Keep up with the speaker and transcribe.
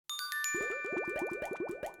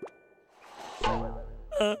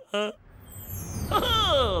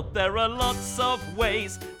Oh, there are lots of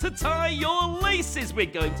ways to tie your laces. We're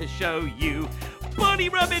going to show you bunny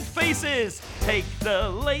rabbit faces. Take the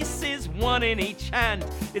laces, one in each hand.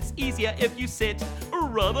 It's easier if you sit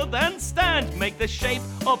rather than stand. Make the shape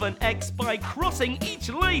of an X by crossing each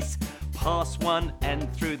lace. Pass one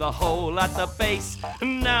end through the hole at the base.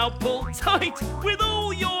 Now pull tight with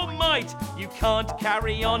all your might. You can't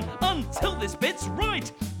carry on until this bit's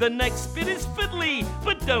right. The next bit is fiddly,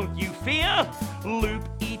 but don't you fear. Loop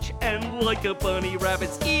each end like a bunny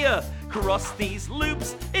rabbit's ear. Cross these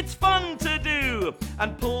loops, it's fun to do.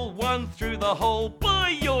 And pull one through the hole by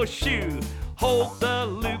your shoe. Hold the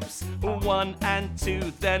loops, 1 and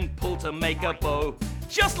 2, then pull to make a bow,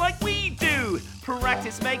 just like we do.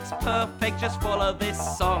 Practice makes perfect, just follow this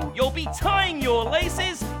song. You'll be tying your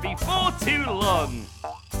laces before too long.